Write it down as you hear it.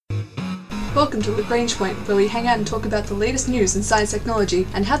Welcome to Lagrange Point, where we hang out and talk about the latest news in science technology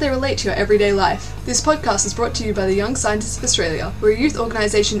and how they relate to your everyday life. This podcast is brought to you by the Young Scientists of Australia. We're a youth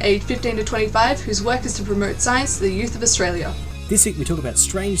organisation aged 15 to 25 whose work is to promote science to the youth of Australia. This week we talk about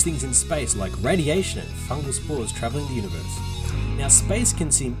strange things in space like radiation and fungal spores travelling the universe. Now, space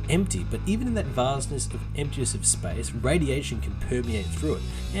can seem empty, but even in that vastness of emptiness of space, radiation can permeate through it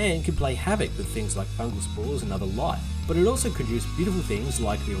and can play havoc with things like fungal spores and other life. But it also could produce beautiful things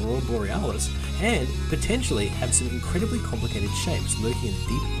like the aurora borealis and potentially have some incredibly complicated shapes lurking in the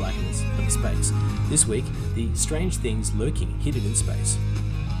deep blackness of space. This week, the strange things lurking hidden in space.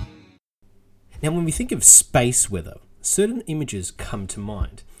 Now, when we think of space weather, certain images come to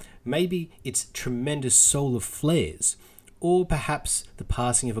mind. Maybe it's tremendous solar flares, or perhaps the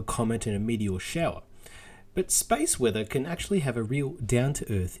passing of a comet and a meteor shower. But space weather can actually have a real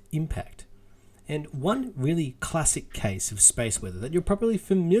down-to-earth impact. And one really classic case of space weather that you're probably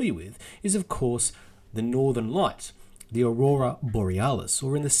familiar with is, of course, the northern lights, the aurora borealis,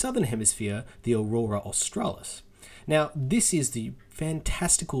 or in the southern hemisphere, the aurora australis. Now, this is the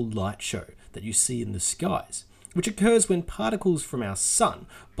fantastical light show that you see in the skies, which occurs when particles from our sun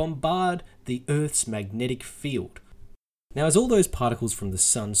bombard the Earth's magnetic field. Now, as all those particles from the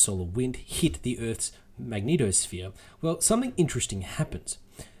sun's solar wind hit the Earth's magnetosphere, well, something interesting happens.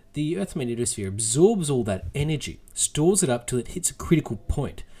 The Earth's magnetosphere absorbs all that energy, stores it up till it hits a critical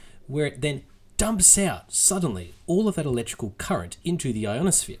point, where it then dumps out, suddenly, all of that electrical current into the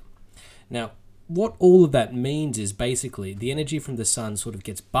ionosphere. Now, what all of that means is basically the energy from the sun sort of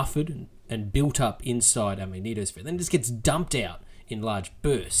gets buffered and built up inside our magnetosphere, then it just gets dumped out in large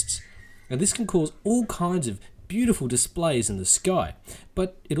bursts. Now, this can cause all kinds of beautiful displays in the sky,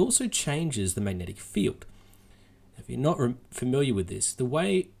 but it also changes the magnetic field. If you're not familiar with this, the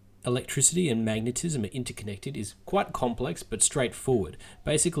way electricity and magnetism are interconnected is quite complex but straightforward.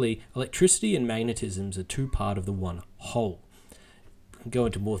 Basically, electricity and magnetism are two parts of the one whole. We can go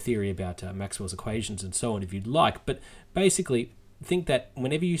into more theory about Maxwell's equations and so on if you'd like, but basically think that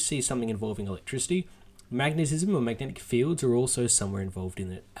whenever you see something involving electricity, magnetism or magnetic fields are also somewhere involved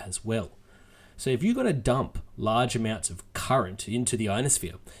in it as well. So if you're going to dump large amounts of current into the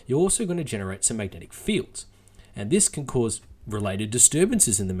ionosphere, you're also going to generate some magnetic fields. And this can cause related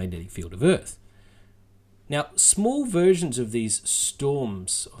disturbances in the magnetic field of Earth. Now, small versions of these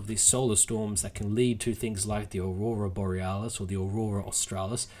storms, of these solar storms that can lead to things like the aurora borealis or the aurora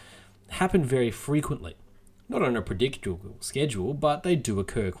australis, happen very frequently. Not on a predictable schedule, but they do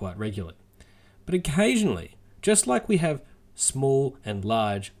occur quite regularly. But occasionally, just like we have small and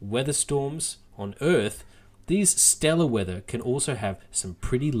large weather storms on Earth, these stellar weather can also have some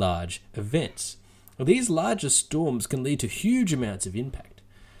pretty large events. Now, these larger storms can lead to huge amounts of impact.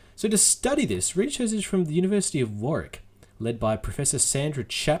 So to study this, researchers from the University of Warwick, led by Professor Sandra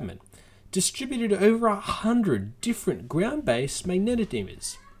Chapman, distributed over 100 different ground-based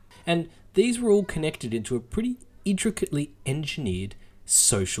magnetometers. And these were all connected into a pretty intricately engineered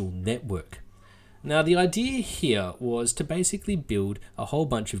social network. Now, the idea here was to basically build a whole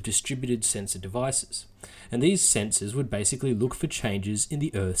bunch of distributed sensor devices. And these sensors would basically look for changes in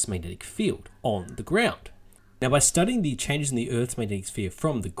the Earth's magnetic field on the ground. Now, by studying the changes in the Earth's magnetic field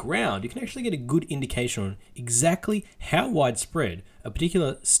from the ground, you can actually get a good indication on exactly how widespread a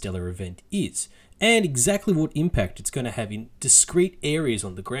particular stellar event is, and exactly what impact it's going to have in discrete areas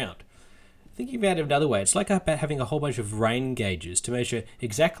on the ground. Thinking about it another way, it's like about having a whole bunch of rain gauges to measure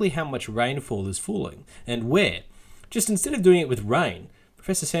exactly how much rainfall is falling and where. Just instead of doing it with rain,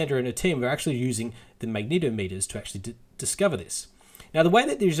 Professor Sandra and her team are actually using the magnetometers to actually discover this. Now, the way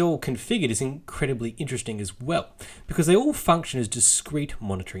that these are all configured is incredibly interesting as well, because they all function as discrete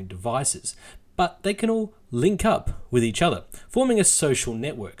monitoring devices, but they can all link up with each other, forming a social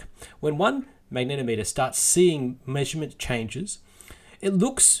network. When one magnetometer starts seeing measurement changes, it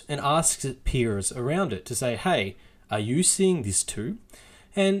looks and asks its peers around it to say, hey, are you seeing this too?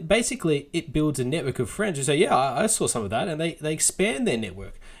 And basically, it builds a network of friends who say, yeah, I saw some of that, and they expand their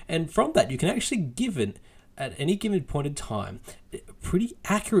network. And from that, you can actually give it, at any given point in time, a pretty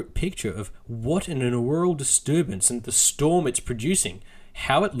accurate picture of what an auroral disturbance and the storm it's producing,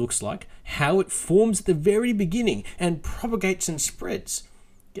 how it looks like, how it forms at the very beginning and propagates and spreads.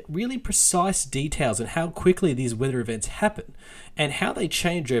 Get really precise details on how quickly these weather events happen and how they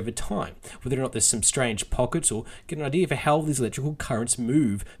change over time, whether or not there's some strange pockets, or get an idea for how these electrical currents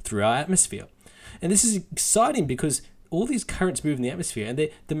move through our atmosphere. And this is exciting because all these currents move in the atmosphere and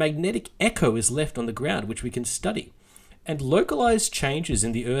the magnetic echo is left on the ground, which we can study. And localized changes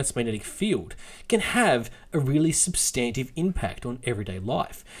in the Earth's magnetic field can have a really substantive impact on everyday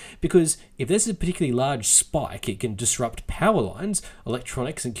life. Because if there's a particularly large spike, it can disrupt power lines,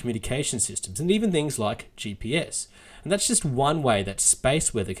 electronics and communication systems, and even things like GPS. And that's just one way that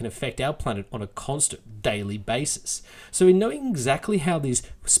space weather can affect our planet on a constant daily basis. So in knowing exactly how these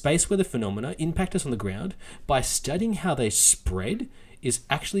space weather phenomena impact us on the ground, by studying how they spread, is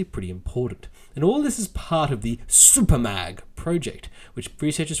actually pretty important. And all this is part of the SuperMag project, which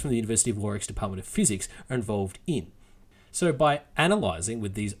researchers from the University of Warwick's Department of Physics are involved in. So by analysing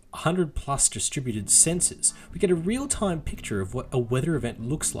with these 100 plus distributed sensors, we get a real-time picture of what a weather event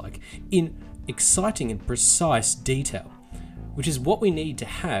looks like in exciting and precise detail, which is what we need to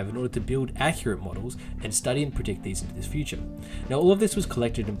have in order to build accurate models and study and predict these into the future. Now, all of this was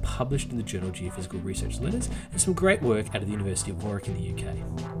collected and published in the journal Geophysical Research Letters, and some great work out of the University of Warwick in the UK.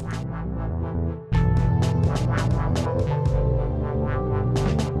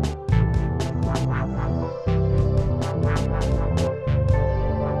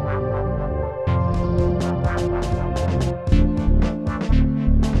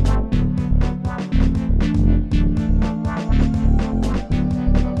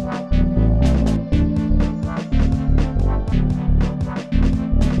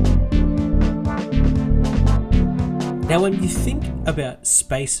 Now, when you think about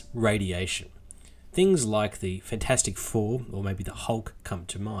space radiation, things like the Fantastic Four or maybe the Hulk come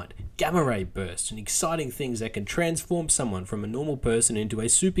to mind. Gamma ray bursts and exciting things that can transform someone from a normal person into a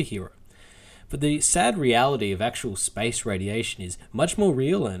superhero. But the sad reality of actual space radiation is much more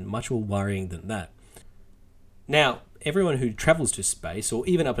real and much more worrying than that. Now, everyone who travels to space or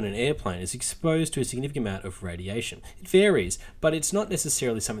even up in an airplane is exposed to a significant amount of radiation. It varies, but it's not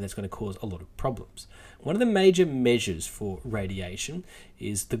necessarily something that's going to cause a lot of problems. One of the major measures for radiation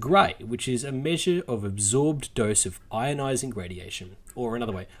is the Gray, which is a measure of absorbed dose of ionizing radiation, or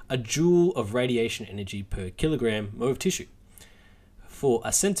another way, a joule of radiation energy per kilogram of tissue. For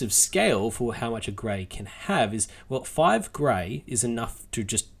a sense of scale for how much a Gray can have is, 5 Gray is enough to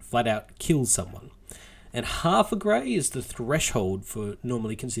just flat out kill someone. And half a Gray is the threshold for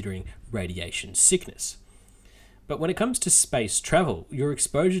normally considering radiation sickness. But when it comes to space travel, your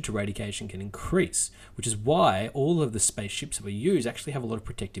exposure to radiation can increase, which is why all of the spaceships that we use actually have a lot of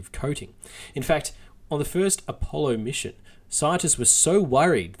protective coating. In fact, on the first Apollo mission, scientists were so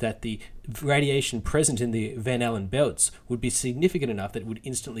worried that the radiation present in the Van Allen belts would be significant enough that it would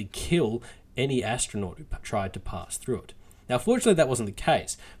instantly kill any astronaut who tried to pass through it. Now, fortunately, that wasn't the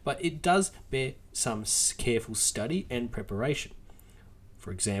case, but it does bear some careful study and preparation.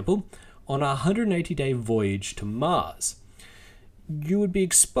 For example, on a 180-day voyage to Mars, you would be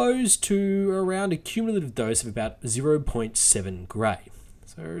exposed to around a cumulative dose of about 0.7 Gray.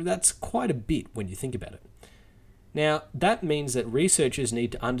 So that's quite a bit when you think about it. Now, that means that researchers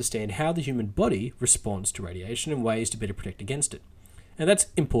need to understand how the human body responds to radiation and ways to better protect against it. And that's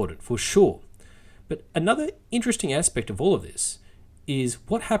important for sure. But another interesting aspect of all of this is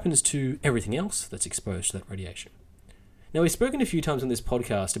what happens to everything else that's exposed to that radiation. Now, we've spoken a few times on this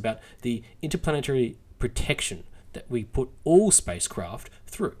podcast about the interplanetary protection that we put all spacecraft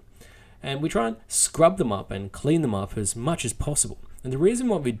through. And we try and scrub them up and clean them up as much as possible. And the reason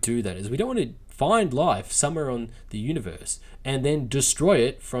why we do that is we don't want to find life somewhere on the universe and then destroy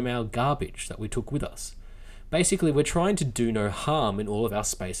it from our garbage that we took with us. Basically, we're trying to do no harm in all of our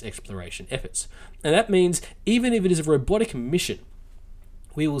space exploration efforts. And that means even if it is a robotic mission,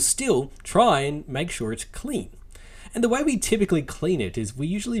 we will still try and make sure it's clean. And the way we typically clean it is we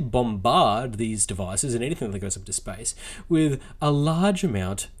usually bombard these devices and anything that goes up to space with a large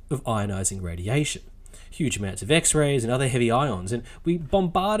amount of ionizing radiation, huge amounts of X-rays and other heavy ions, and we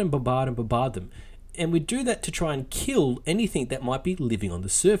bombard them. And we do that to try and kill anything that might be living on the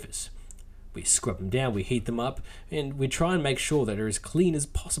surface. We scrub them down, we heat them up, and we try and make sure that they're as clean as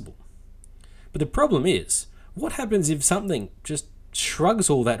possible. But the problem is, what happens if something just shrugs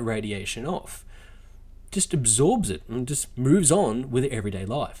all that radiation off? Just absorbs it and just moves on with everyday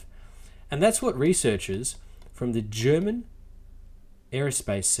life. And that's what researchers from the German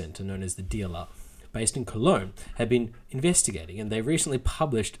Aerospace Center, known as the DLR, based in Cologne, have been investigating, and they recently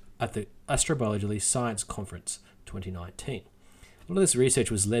published at the Astrobiology Science Conference 2019. A lot of this research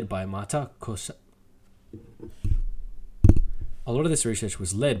was led by Marta Cotasio.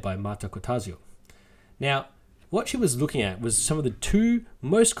 Now, what she was looking at was some of the 2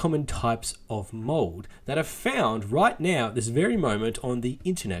 most common types of mold that are found right now at this very moment on the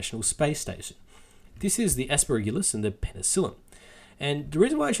International Space Station. This is the Aspergillus and the Penicillium. And the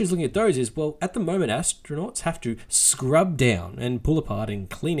reason why she's looking at those is, well, at the moment, astronauts have to scrub down and pull apart and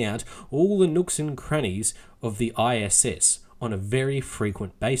clean out all the nooks and crannies of the ISS on a very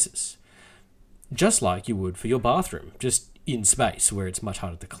frequent basis. Just like you would for your bathroom, just in space, where it's much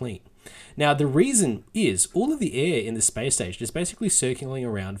harder to clean. Now, the reason is all of the air in the space station is basically circulating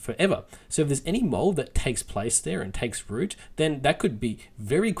around forever. So if there's any mold that takes place there and takes root, then that could be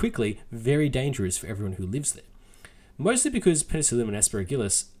very quickly very dangerous for everyone who lives there. Mostly because Penicillium and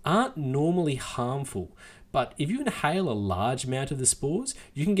Aspergillus aren't normally harmful, but if you inhale a large amount of the spores,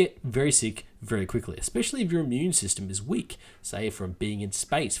 you can get very sick very quickly, especially if your immune system is weak, say from being in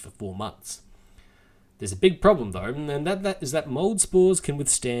space for 4 months. There's a big problem though, and that is that mold spores can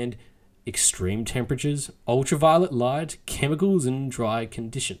withstand extreme temperatures, ultraviolet light, chemicals, and dry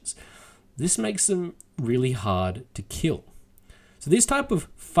conditions. This makes them really hard to kill. So these type of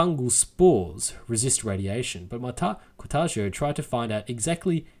fungal spores resist radiation, but Quartaggio tried to find out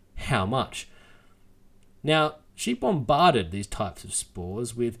exactly how much. Now, she bombarded these types of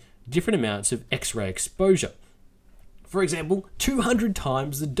spores with different amounts of X-ray exposure. For example, 200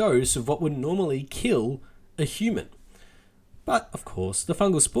 times the dose of what would normally kill a human. But, of course, the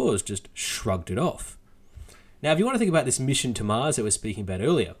fungal spores just shrugged it off. Now, if you want to think about this mission to Mars that we were speaking about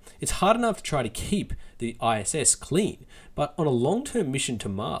earlier, it's hard enough to try to keep the ISS clean, but on a long-term mission to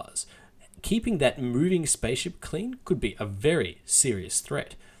Mars, keeping that moving spaceship clean could be a very serious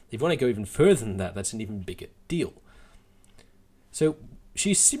threat. If you want to go even further than that, that's an even bigger deal. So,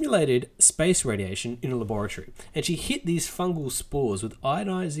 she simulated space radiation in a laboratory, and she hit these fungal spores with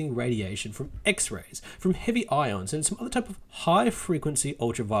ionizing radiation from X-rays, from heavy ions, and some other type of high-frequency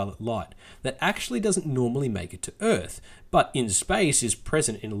ultraviolet light that actually doesn't normally make it to Earth, but in space is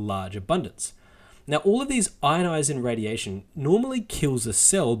present in large abundance. Now, all of these ionizing radiation normally kills a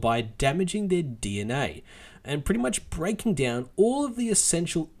cell by damaging their DNA, and pretty much breaking down all of the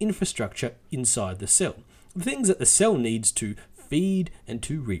essential infrastructure inside the cell, the things that the cell needs to feed and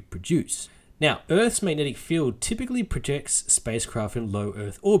to reproduce. Now, Earth's magnetic field typically projects spacecraft in low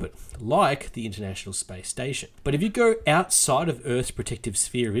Earth orbit, like the International Space Station. But if you go outside of Earth's protective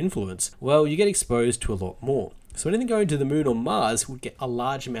sphere of influence, well, you get exposed to a lot more. So anything going to the Moon or Mars would get a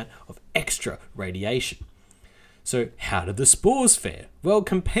large amount of extra radiation. So how did the spores fare? Well,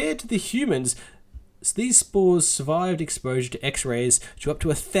 compared to the humans, these spores survived exposure to X-rays to up to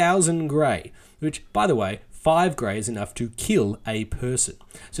 1,000 Gray, which, by the way, 5 Gray is enough to kill a person.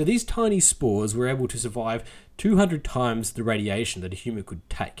 So these tiny spores were able to survive 200 times the radiation that a human could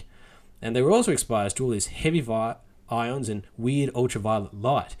take. And they were also exposed to all these heavy ions and weird ultraviolet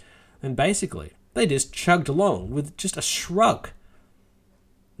light. And basically, they just chugged along with just a shrug.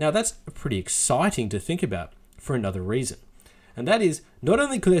 Now that's pretty exciting to think about for another reason. And that is, not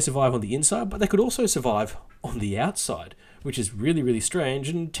only could they survive on the inside, but they could also survive on the outside, which is really, really strange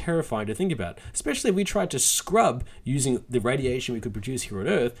and terrifying to think about, especially if we tried to scrub, using the radiation we could produce here on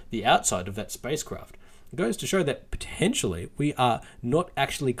Earth, the outside of that spacecraft. It goes to show that potentially we are not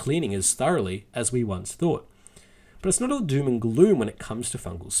actually cleaning as thoroughly as we once thought. But it's not all doom and gloom when it comes to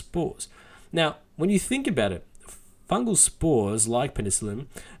fungal spores. Now, when you think about it, fungal spores, like penicillium,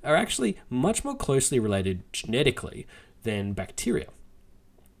 are actually much more closely related genetically than bacteria.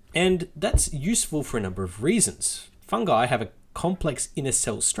 And that's useful for a number of reasons. Fungi have a complex inner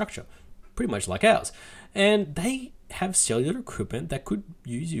cell structure, pretty much like ours, and they have cellular equipment that could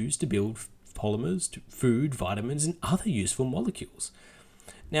be used to build polymers, food, vitamins, and other useful molecules.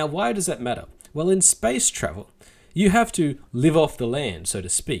 Now, why does that matter? Well, in space travel, you have to live off the land, so to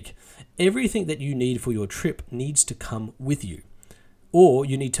speak. Everything that you need for your trip needs to come with you, or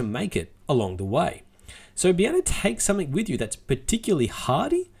you need to make it along the way. So be able to take something with you that's particularly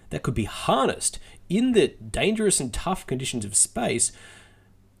hardy, that could be harnessed in the dangerous and tough conditions of space,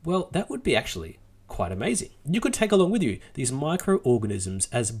 well, that would be actually quite amazing. You could take along with you these microorganisms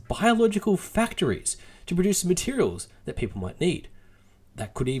as biological factories to produce materials that people might need.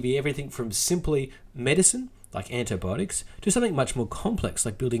 That could be everything from simply medicine, like antibiotics, to something much more complex,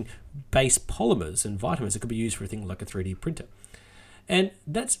 like building base polymers and vitamins that could be used for a thing like a 3D printer. And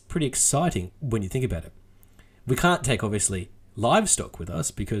that's pretty exciting when you think about it. We can't take, obviously, livestock with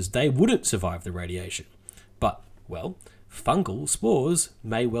us because they wouldn't survive the radiation. But, well, fungal spores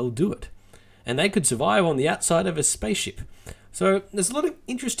may well do it. And they could survive on the outside of a spaceship. So there's a lot of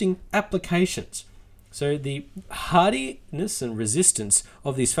interesting applications. So the hardiness and resistance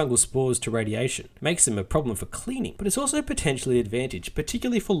of these fungal spores to radiation makes them a problem for cleaning, but it's also potentially an advantage,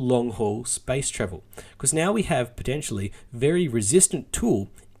 particularly for long-haul space travel, because now we have potentially very resistant tool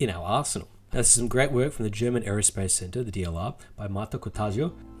in our arsenal. Now, this is some great work from the German Aerospace Center, the DLR, by Marta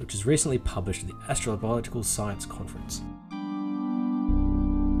Quartaggio, which was recently published at the Astrobiological Science Conference.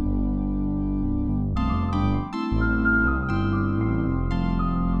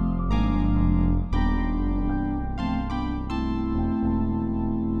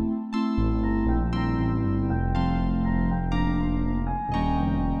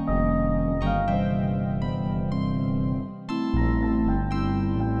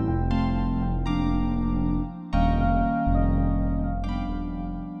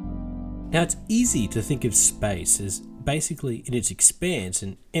 Now, it's easy to think of space as basically, in its expanse,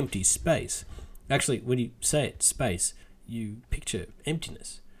 an empty space. Actually, when you say it, space, you picture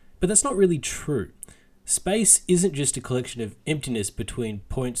emptiness. But that's not really true. Space isn't just a collection of emptiness between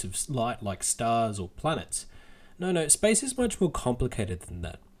points of light like stars or planets. No, space is much more complicated than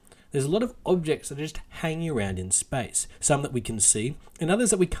that. There's a lot of objects that are just hanging around in space, some that we can see and others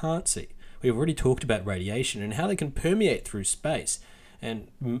that we can't see. We've already talked about radiation and how they can permeate through space and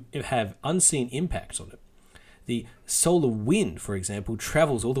have unseen impacts on it. The solar wind, for example,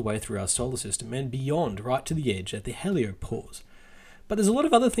 travels all the way through our solar system and beyond, right to the edge at the heliopause. But there's a lot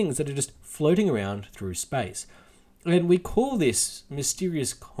of other things that are just floating around through space. And we call this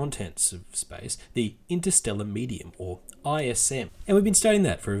mysterious contents of space the interstellar medium, or ISM. And we've been studying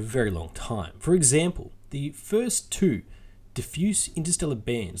that for a very long time. For example, the first two diffuse interstellar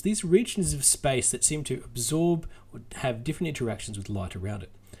bands, these regions of space that seem to absorb or have different interactions with light around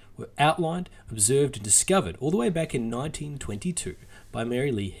it, were outlined, observed and discovered all the way back in 1922 by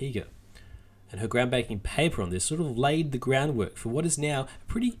Mary Lee Heeger. And her groundbreaking paper on this sort of laid the groundwork for what is now a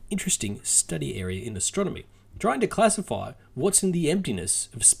pretty interesting study area in astronomy, trying to classify what's in the emptiness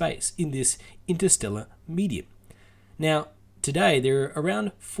of space in this interstellar medium. Now, today there are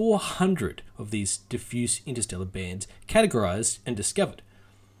around 400 of these diffuse interstellar bands categorized and discovered.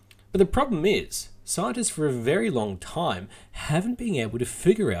 But the problem is, scientists for a very long time haven't been able to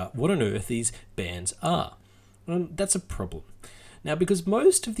figure out what on earth these bands are. And that's a problem. Now, because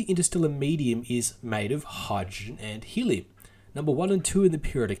most of the interstellar medium is made of hydrogen and helium, number 1 and 2 in the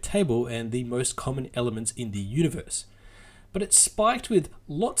periodic table and the most common elements in the universe. But it's spiked with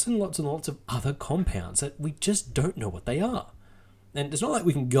lots and lots and lots of other compounds that we just don't know what they are. And it's not like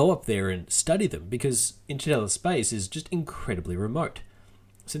we can go up there and study them because interstellar space is just incredibly remote.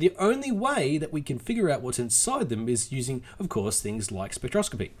 So the only way that we can figure out what's inside them is using, of course, things like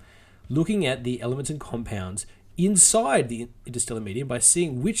spectroscopy. Looking at the elements and compounds inside the interstellar medium by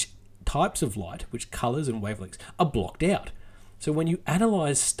seeing which types of light, which colours and wavelengths are blocked out. So when you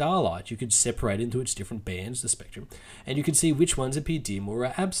analyse starlight, you could separate into its different bands, the spectrum, and you can see which ones appear dim or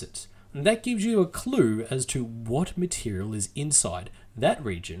are absent. And that gives you a clue as to what material is inside that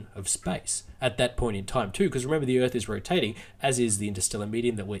region of space at that point in time too, because remember the Earth is rotating, as is the interstellar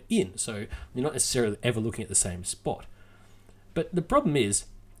medium that we're in, so you're not necessarily ever looking at the same spot. But the problem is,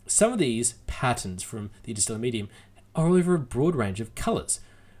 some of these patterns from the interstellar medium are over a broad range of colours,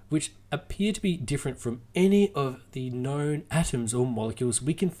 which appear to be different from any of the known atoms or molecules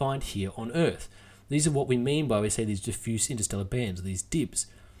we can find here on Earth. These are what we mean by we say these diffuse interstellar bands, these DIBs.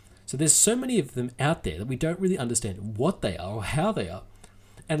 So there's so many of them out there that we don't really understand what they are or how they are.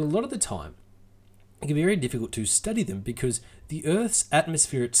 And a lot of the time, it can be very difficult to study them because the Earth's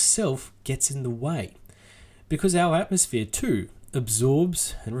atmosphere itself gets in the way. Because our atmosphere too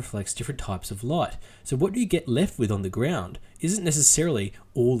absorbs and reflects different types of light. So what you get left with on the ground isn't necessarily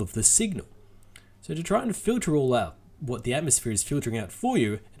all of the signal. So to try and filter all out what the atmosphere is filtering out for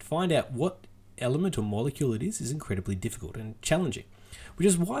you and find out what element or molecule it is incredibly difficult and challenging. Which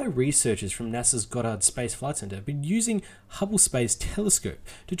is why researchers from NASA's Goddard Space Flight Center have been using Hubble Space Telescope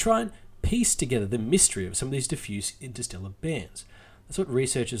to try and piece together the mystery of some of these diffuse interstellar bands. That's what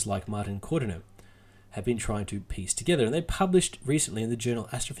researchers like Martin Courtneau have been trying to piece together, and they published recently in the journal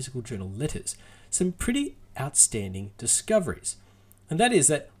Astrophysical Journal Letters some pretty outstanding discoveries. And that is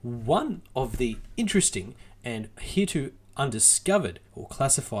that one of the interesting and hitherto undiscovered or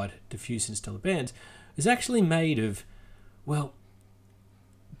classified diffuse interstellar bands is actually made of, well,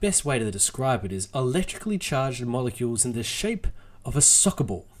 best way to describe it is electrically charged molecules in the shape of a soccer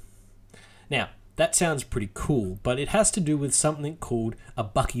ball. Now, that sounds pretty cool, but it has to do with something called a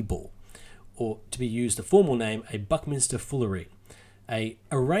buckyball, or to be used a formal name, a Buckminster fullerene, a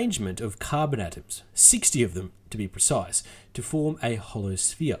arrangement of carbon atoms, 60 of them to be precise, to form a hollow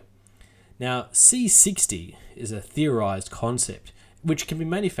sphere. Now, C60 is a theorized concept which can be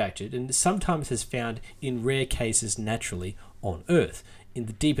manufactured and sometimes is found in rare cases naturally on Earth, in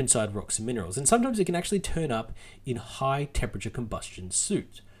the deep inside rocks and minerals, and sometimes it can actually turn up in high temperature combustion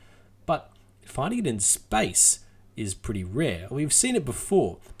suits. But finding it in space is pretty rare. We've seen it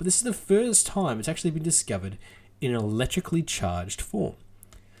before, but this is the first time it's actually been discovered in an electrically charged form.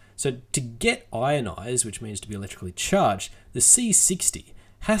 So to get ionized, which means to be electrically charged, the C60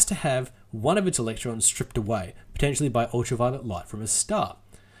 has to have one of its electrons stripped away, potentially by ultraviolet light from a star,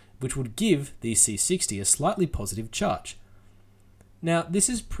 which would give the C60 a slightly positive charge. Now, this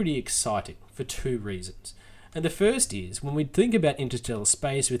is pretty exciting for two reasons. And the first is, when we think about interstellar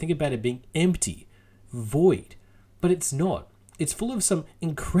space, we think about it being empty, void. But it's not. It's full of some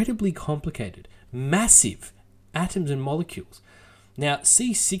incredibly complicated, massive atoms and molecules. Now,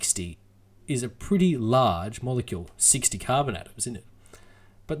 C60 is a pretty large molecule, 60 carbon atoms, isn't it?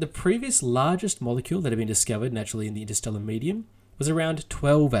 But the previous largest molecule that had been discovered naturally in the interstellar medium was around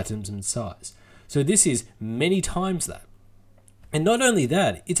 12 atoms in size. So this is many times that. And not only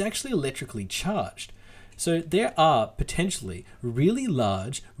that, it's actually electrically charged. So there are potentially really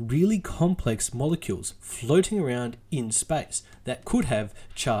large, really complex molecules floating around in space that could have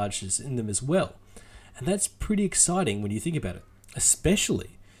charges in them as well. And that's pretty exciting when you think about it,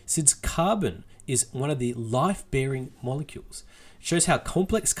 especially since carbon is one of the life-bearing molecules. It shows how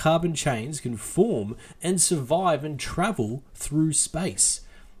complex carbon chains can form and survive and travel through space.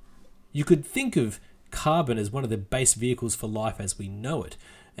 You could think of carbon as one of the base vehicles for life as we know it,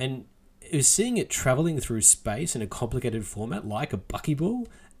 and seeing it traveling through space in a complicated format like a buckyball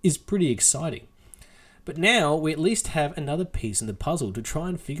is pretty exciting. But now we at least have another piece in the puzzle to try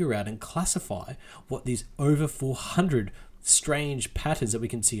and figure out and classify what these over 400 strange patterns that we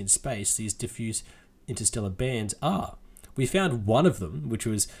can see in space, these diffuse interstellar bands, are. We found one of them, which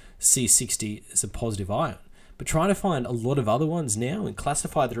was C60 as a positive ion, but trying to find a lot of other ones now and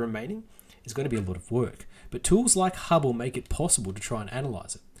classify the remaining is going to be a lot of work. But tools like Hubble make it possible to try and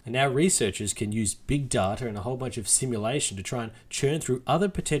analyze it. And now researchers can use big data and a whole bunch of simulation to try and churn through other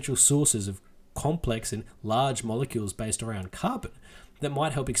potential sources of complex and large molecules based around carbon that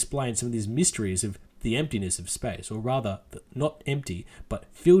might help explain some of these mysteries of the emptiness of space, or rather, not empty, but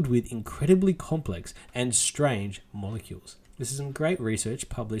filled with incredibly complex and strange molecules. This is some great research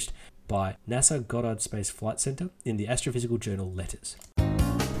published by NASA Goddard Space Flight Center in the astrophysical journal Letters.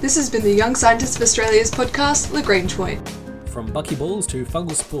 This has been the Young Scientists of Australia's podcast, Lagrange Point. From buckyballs to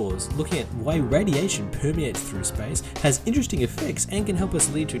fungal spores, looking at why radiation permeates through space, has interesting effects, and can help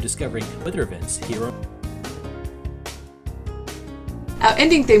us lead to discovering weather events here on. Our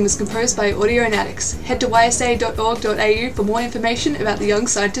ending theme was composed by Audionautics. Head to ysa.org.au for more information about the Young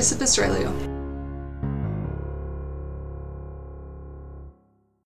Scientists of Australia.